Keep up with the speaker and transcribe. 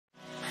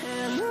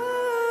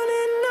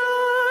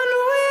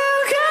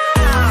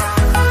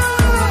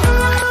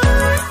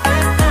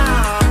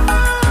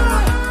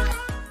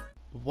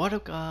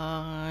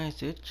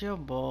it's your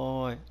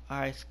boy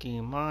Ice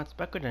King Mods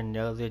back with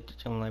another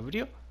tutorial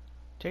video.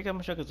 Today I'm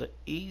gonna show you an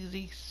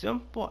easy,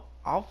 simple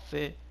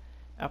outfit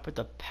after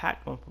the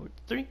pack 1.3.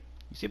 You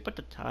see put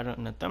the title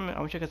and the thumbnail.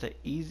 I'm gonna show you an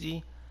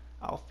easy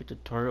outfit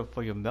tutorial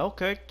for your male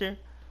character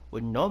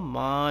with no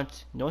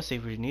mods, no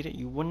savers needed.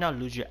 You will not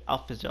lose your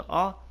outfits at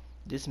all.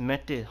 This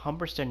method is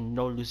 100%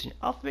 no losing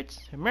outfits.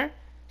 Remember?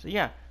 So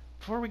yeah,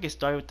 before we get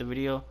started with the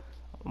video,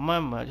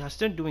 I'm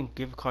still doing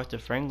gift cards to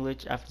Frank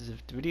Glitch after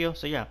this video.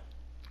 So yeah.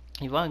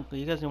 If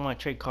you guys want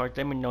to trade cards,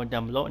 let me know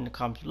down below in the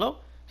comments below.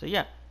 So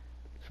yeah,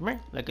 from here,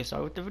 let's get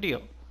started with the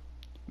video.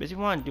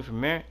 Basically, what you want to do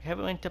from here,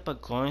 have any type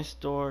of clothing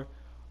store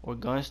or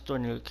gun store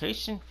in the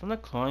location. From the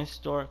clothing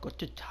store, go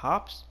to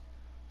tops.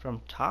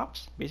 From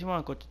tops, basically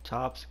want to go to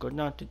tops, go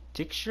down to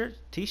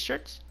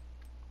t-shirts.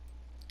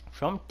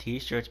 From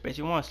t-shirts,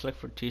 basically want to select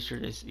for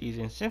t-shirt. It's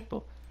easy and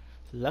simple.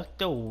 Select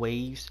the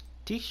waves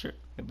t-shirt.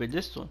 Maybe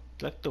this one.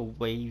 Select the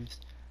waves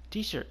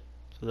t-shirt.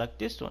 Select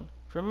this one.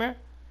 From here,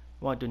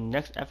 want to do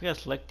next, after you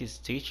select this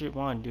t-shirt,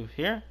 want to do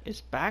here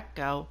is back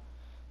out,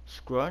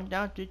 scroll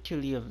down to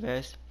utility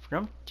vest.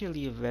 From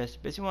utility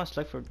vest, basically want to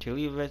select for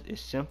utility vest is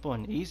simple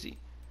and easy.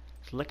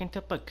 Selecting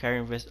type of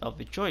carrying vest of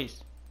your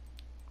choice.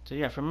 So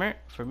yeah, for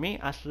me,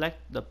 I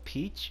select the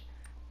peach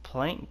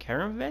plain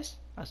carrying vest.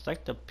 I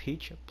select the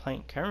peach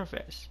plain carrying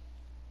vest.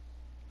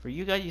 For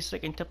you guys, you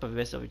select any type of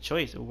vest of your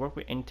choice. It will work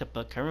with any type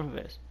of carrying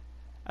vest.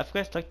 After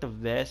you select the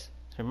vest,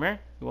 from here,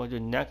 you want to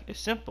do next is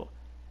simple.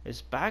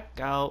 It's back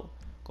out.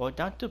 Go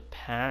down to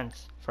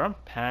pants. From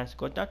pants,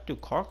 go down to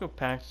cargo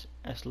pants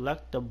and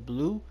select the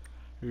blue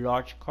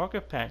large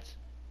cargo pants.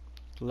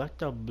 Select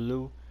the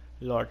blue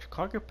large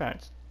cargo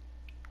pants.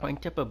 Or any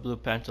type of blue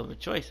pants of your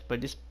choice,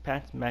 but this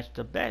pants match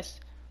the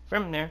best.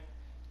 From there,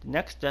 the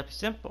next step is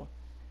simple.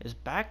 Is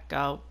back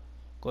out,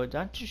 go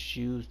down to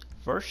shoes.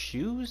 First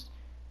shoes,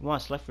 you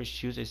want to select for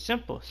shoes is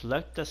simple.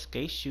 Select the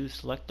skate shoes,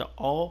 select the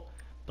all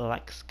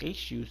black skate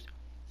shoes.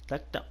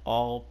 Select the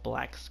all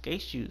black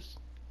skate shoes.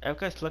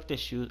 After I select the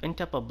shoes, any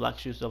type of black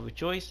shoes of your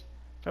choice.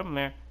 From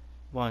there,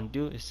 what you want to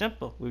do is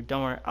simple. We're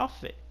done with our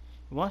outfit.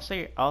 You want to set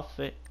your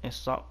outfit in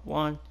slot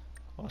 1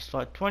 or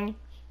slot 20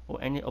 or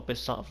any open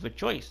slot of your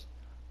choice.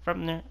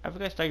 From there,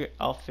 after you start your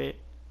outfit,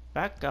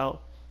 back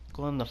out,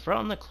 go in the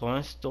front of the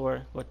clothing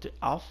store, go to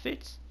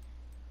outfits,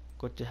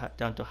 go to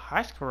down to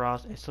high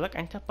scarals and select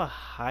any type of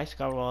high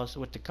scarals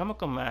with the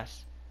chemical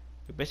mask.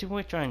 Basically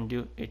what we're trying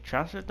to do is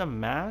transfer the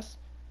mask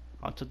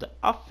onto the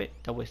outfit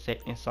that we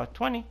set in slot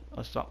 20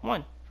 or slot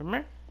 1. From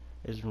here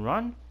is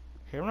run,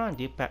 here on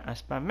D-pad and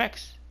spam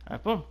X.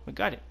 And boom, we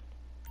got it.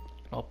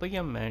 Open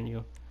your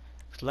menu,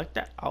 select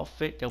the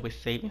outfit that we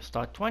saved in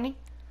slot 20,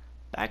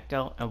 back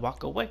out and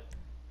walk away.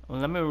 Well,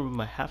 let me remove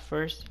my hat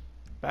first,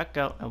 back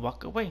out and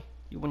walk away.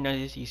 You will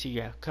notice you see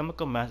your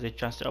chemical mask is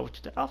transferred over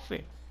to the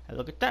outfit. And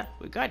look at that,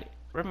 we got it.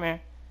 From here,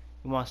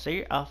 you want to save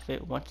your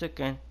outfit once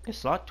again in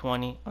slot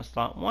 20 or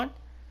slot 1.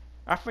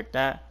 After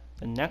that,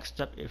 the next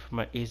step is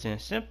from easy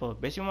and simple.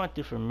 Basically, what you want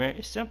to do from here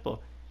is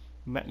simple.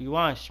 You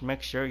want to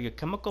make sure your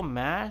chemical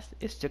mask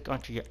is stuck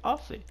onto your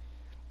outfit.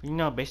 You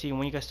know, basically,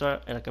 when you guys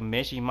start like a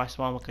mission, you might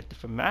want to look at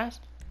different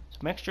masks. So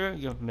make sure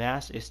your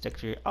mask is stuck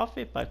to your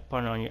outfit by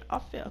putting on your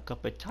outfit a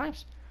couple of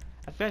times.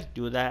 After you guys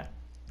do that,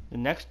 the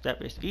next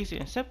step is easy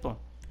and simple.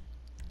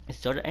 It's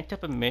start any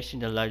type of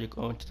mission that allows you to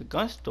go into the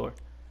gun store.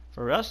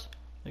 For us,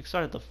 we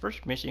started the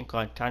first mission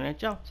called Tiny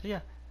Job. So yeah,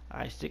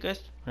 I see you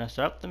guys when I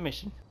start up the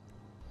mission.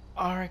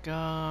 Alright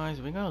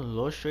guys, we're gonna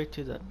load straight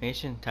to the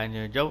mission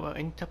Tiny Job or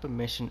any type of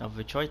mission of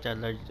your choice that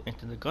allows you to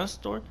enter the gun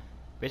store.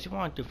 Basically what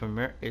I want to do from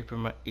here is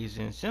from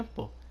easy and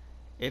simple.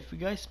 If you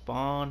guys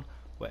spawn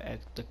with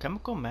the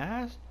chemical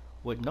mask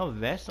with no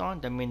vest on,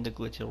 that means the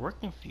glitch is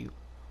working for you.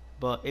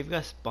 But if you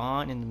guys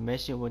spawn in the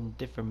mission with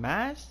different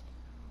masks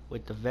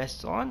with the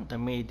vest on, that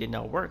means it did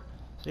not work.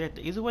 So yeah,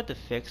 the easy way to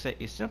fix it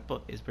is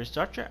simple. Is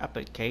restart your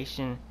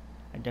application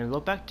and then go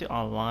back to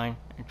online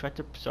and try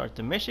to start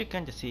the mission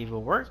again to see if it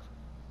works.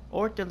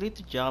 Or delete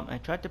the job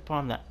and try to put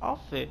on that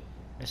outfit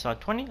in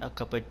slot 20 a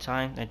couple of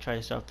times and try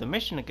to start the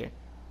mission again.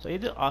 So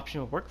either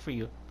option will work for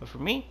you. But for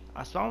me,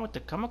 I spawned with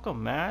the chemical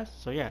mask,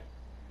 so yeah,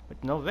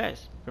 with no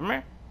vest. From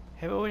there,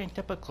 head over any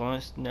type of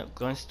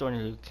gun store in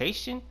the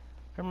location.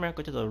 From there,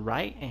 go to the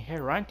right and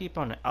hit right deep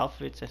on the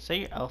outfits and set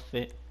your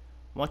outfit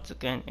once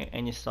again in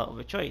any slot of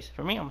your choice.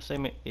 For me, I'm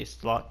saying it is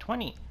slot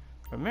 20.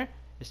 From there,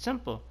 it's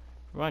simple.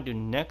 What I want to do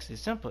next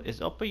is simple.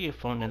 Is open your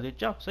phone and the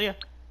job. So yeah,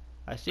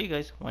 I see you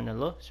guys when I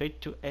load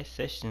straight to a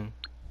session.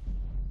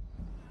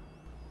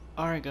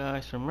 Alright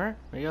guys, from here,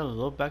 we gotta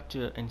load back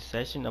to a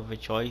session of your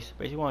choice.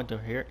 Basically what I want to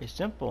do here is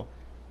simple.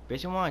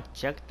 Basically want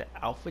to check the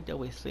outfit that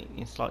we see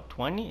in slot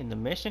 20 in the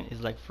mission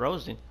is like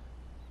frozen.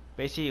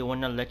 Basically it will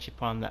not let you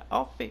put on the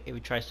outfit if you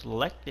try to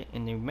select it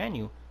in the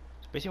menu.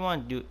 So basically what I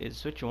want to do is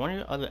switch to one of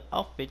your other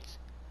outfits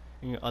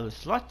in your other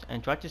slots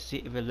and try to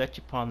see if it lets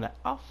you put on the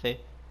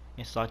outfit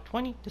in slot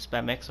 20 to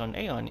spam X on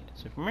A on it.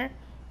 So from here,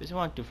 basically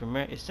what I want to do from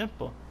here is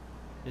simple.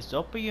 Just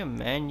open your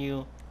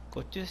menu,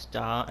 go to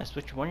style and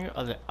switch one of your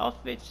other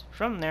outfits.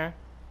 From there,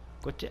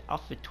 go to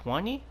outfit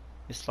 20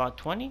 in slot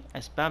 20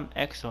 and spam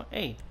X on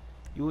A.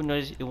 you will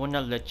notice it will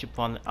not let you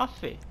put on the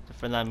outfit. So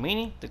for that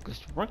meaning, the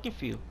glitch is working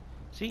for you.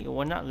 See, it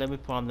will not let me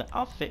put on the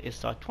outfit. It's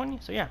slot 20.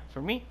 So yeah,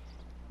 for me,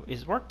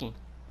 it's working.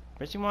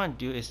 First you want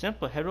to do is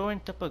simple. Head over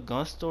into a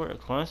gun store or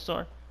clone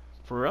store.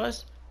 For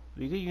us,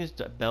 we could use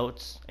the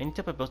belts, any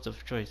type of belts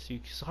of choice.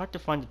 It's hard to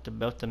find the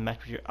belt to match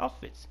with your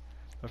outfits.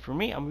 But for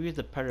me, I'm gonna use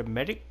the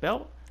paramedic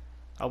belt.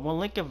 I will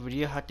link a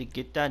video how to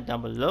get that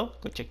down below.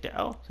 Go check that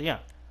out. So yeah,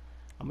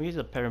 I'm gonna use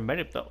the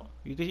paramedic belt.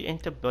 You can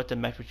enter belt to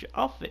match with your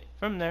outfit.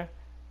 From there,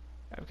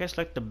 I guess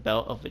select the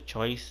belt of the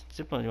choice.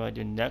 Simply what I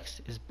do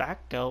next is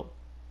back out.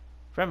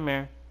 From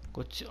there,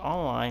 go to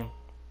online.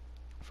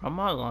 From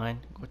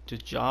online, go to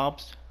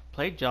jobs,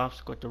 play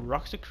jobs, go to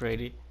rocks to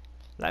create it.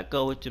 Let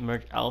go to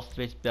merge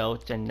outfits,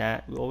 belts, and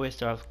that. We always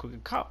start with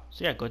Crooked Cop.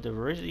 So yeah, go to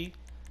Diversity,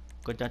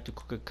 go down to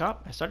Crooked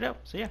Cop, and start it up.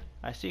 So yeah,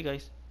 I see you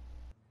guys.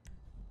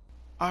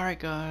 Alright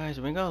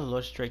guys, we're gonna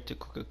load straight to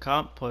Crooked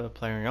Cop, put a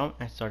player on,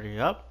 and start it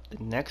up.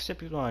 The next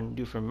step you want to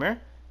do from here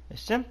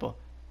is simple.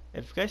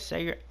 If you guys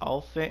say your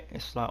outfit in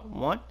slot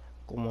 1,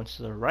 go on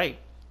to the right.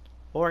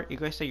 Or you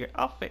guys say your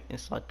outfit in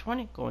slot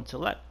 20, go on to the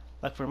left.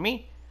 Like for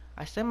me,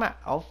 I set my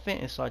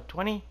outfit in slot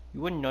 20.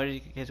 You wouldn't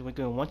notice because when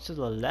going once to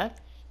the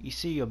left, you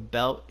see your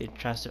belt is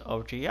transferred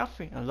over to your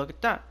outfit. And look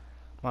at that.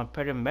 My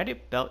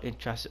paramedic belt is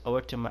transferred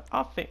over to my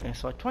outfit in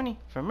slot 20.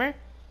 From here,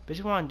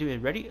 basically what I want to do is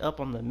ready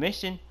up on the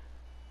mission.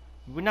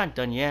 We're not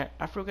done yet.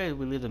 After we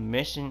leave the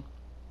mission,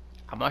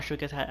 I'm not sure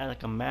you guys had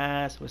like a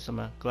mask with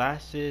some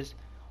glasses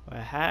or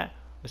a hat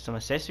with some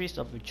accessories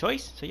of your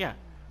choice. So yeah,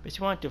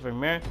 basically what I want to do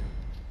from here.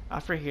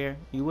 After here,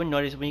 you will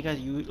notice when you guys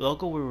your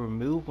logo will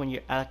remove when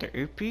you add like an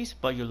earpiece,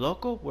 but your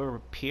logo will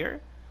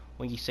appear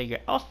when you say your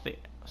outfit.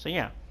 So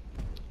yeah,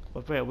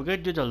 but we're gonna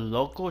do the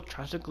logo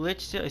transfer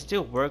glitch. It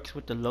still works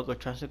with the logo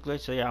transfer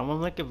glitch. So yeah, I'm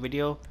gonna make a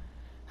video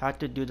how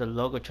to do the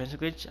logo transfer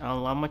glitch.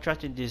 I'm gonna try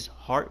to do this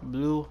heart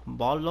blue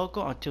ball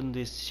logo until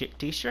this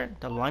t-shirt,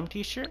 the lime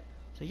t-shirt.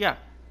 So yeah,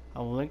 I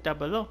will link that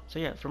below. So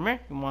yeah, from here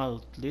you wanna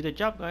leave the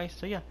job, guys.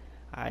 So yeah,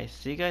 I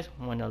see you guys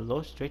when I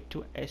load straight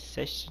to a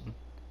session.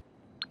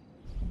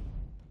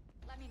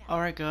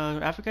 Alright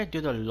guys, after I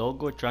do the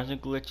logo transfer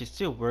glitch, it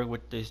still work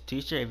with this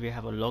t-shirt if you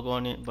have a logo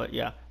on it. But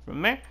yeah,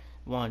 from here,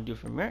 what I want to do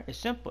from here is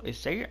simple. It's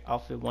say your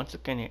outfit once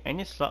again in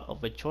any slot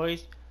of a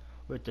choice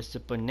with the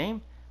simple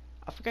name.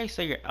 After you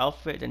say your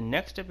outfit, the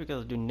next step you're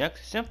gonna do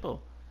next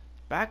simple.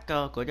 Back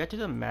out, go down to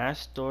the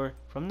mask store.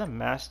 From the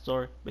mask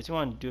store, basically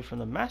what I want to do from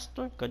the mask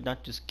store, go down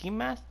to ski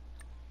mask.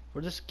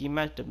 For the ski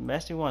mask, the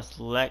mask you want to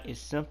select is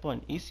simple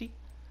and easy.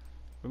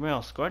 Remember,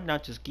 I'll scroll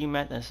down to ski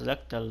mask and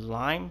select the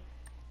lime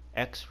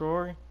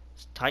X-Roar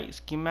tight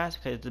ski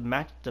mask because it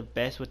matches the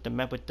best with the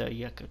map with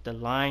the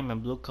lime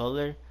and blue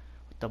color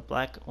with the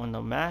black on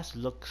the mask.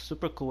 Looks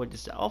super cool with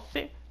this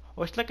outfit,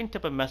 or select any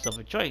type of mask of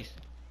a choice.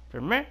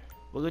 From here,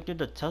 we're going to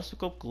do the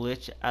telescope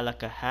glitch. Add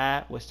like a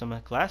hat with some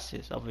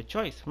glasses of a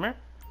choice. From here,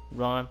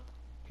 run.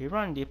 Here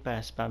on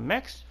D-pad spam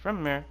X.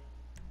 From here,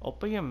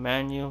 open your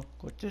menu,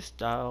 go to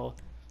style,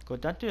 go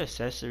down to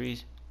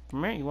accessories.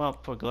 From here, you want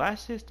to put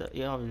glasses.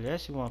 You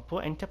want to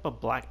put any type of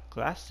black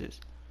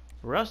glasses.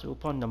 For us, we'll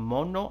put on the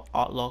Mono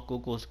Outlaw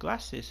Google's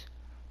glasses.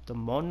 The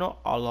Mono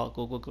Outlaw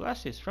Google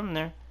glasses. From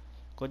there,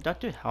 go down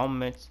to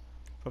helmets.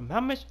 From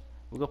helmets,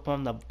 we're going to put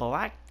on the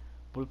black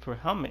bulletproof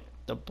helmet.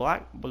 The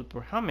black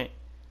bulletproof helmet.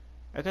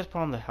 I guess put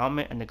on the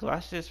helmet and the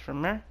glasses.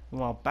 From there, we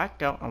want to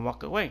back out and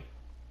walk away.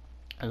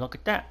 And look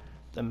at that.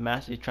 The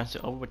mask is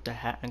transferred over with the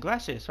hat and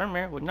glasses. From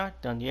there, we're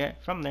not done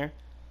yet. From there,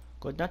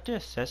 go down to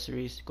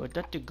accessories. Go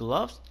down to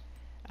gloves.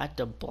 Add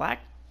the black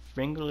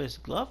fingerless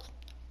gloves.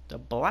 The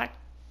black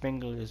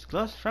fingerless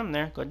gloves. From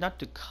there, go down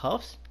to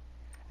cuffs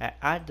and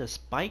add the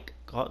spike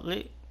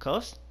gauntlet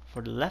cuffs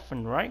for the left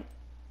and right.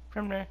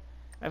 From there,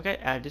 okay,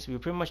 add this. We're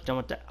pretty much done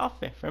with the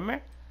outfit. From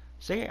there,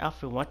 say your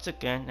outfit once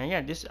again. And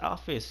yeah, this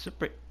outfit is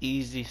super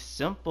easy,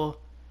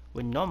 simple,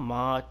 with no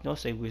mod, no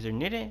save wizard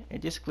needed.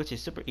 And this glitch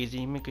is super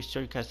easy. Make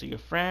sure you cast to your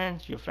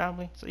friends, your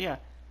family. So yeah,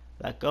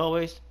 like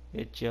always,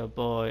 it's your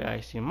boy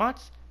IC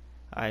Mods.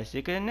 I see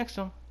you in the next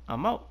one.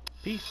 I'm out.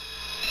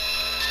 Peace.